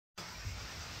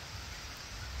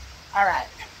All right.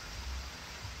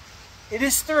 It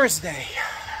is Thursday,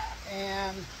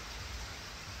 and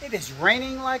it is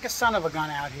raining like a son of a gun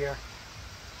out here.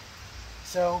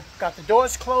 So, got the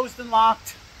doors closed and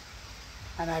locked,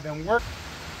 and I've been working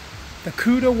the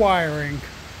Cuda wiring.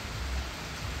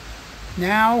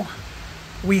 Now,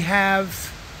 we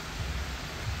have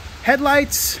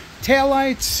headlights,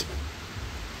 taillights,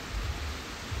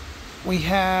 we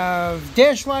have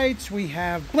dash lights, we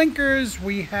have blinkers,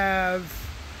 we have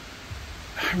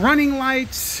running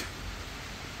lights.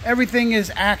 Everything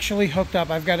is actually hooked up.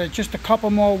 I've got just a couple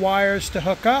more wires to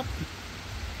hook up.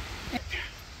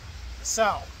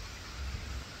 So,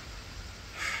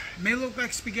 it may look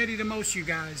like spaghetti to most of you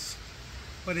guys,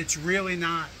 but it's really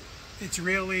not. It's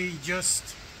really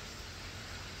just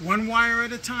one wire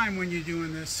at a time when you're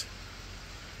doing this.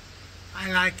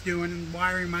 I like doing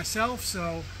wiring myself,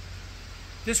 so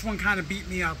this one kind of beat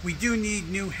me up. We do need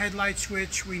new headlight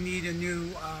switch. We need a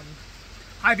new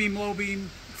high beam, low beam,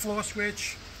 floor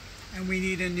switch, and we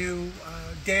need a new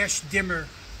dash dimmer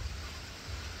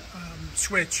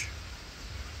switch.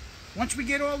 Once we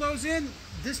get all those in,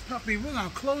 this puppy, we're going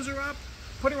to close her up,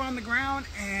 put her on the ground,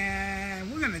 and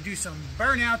we're going to do some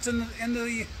burnouts in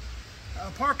the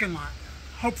parking lot,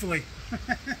 hopefully.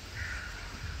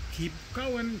 Keep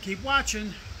going, keep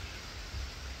watching.